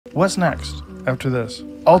What's next after this?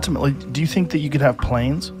 Ultimately, do you think that you could have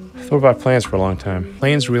planes? I thought about planes for a long time.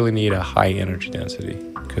 Planes really need a high energy density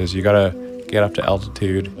because you gotta get up to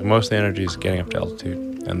altitude. Most of the energy is getting up to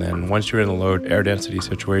altitude. And then once you're in a low air density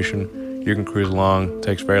situation, you can cruise along. It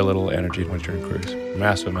takes very little energy once you're in cruise.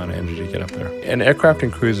 Massive amount of energy to get up there. And aircraft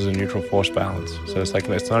in cruise is a neutral force balance. So it's like,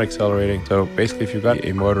 it's not accelerating. So basically, if you've got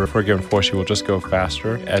a motor for a given force, you will just go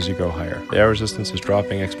faster as you go higher. The air resistance is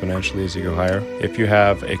dropping exponentially as you go higher. If you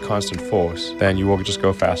have a constant force, then you will just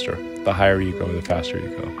go faster. The higher you go, the faster you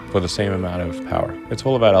go for the same amount of power. It's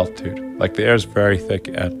all about altitude. Like the air is very thick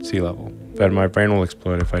at sea level. But my brain will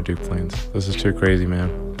explode if I do planes. This is too crazy,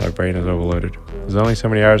 man. My brain is overloaded. There's only so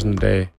many hours in the day.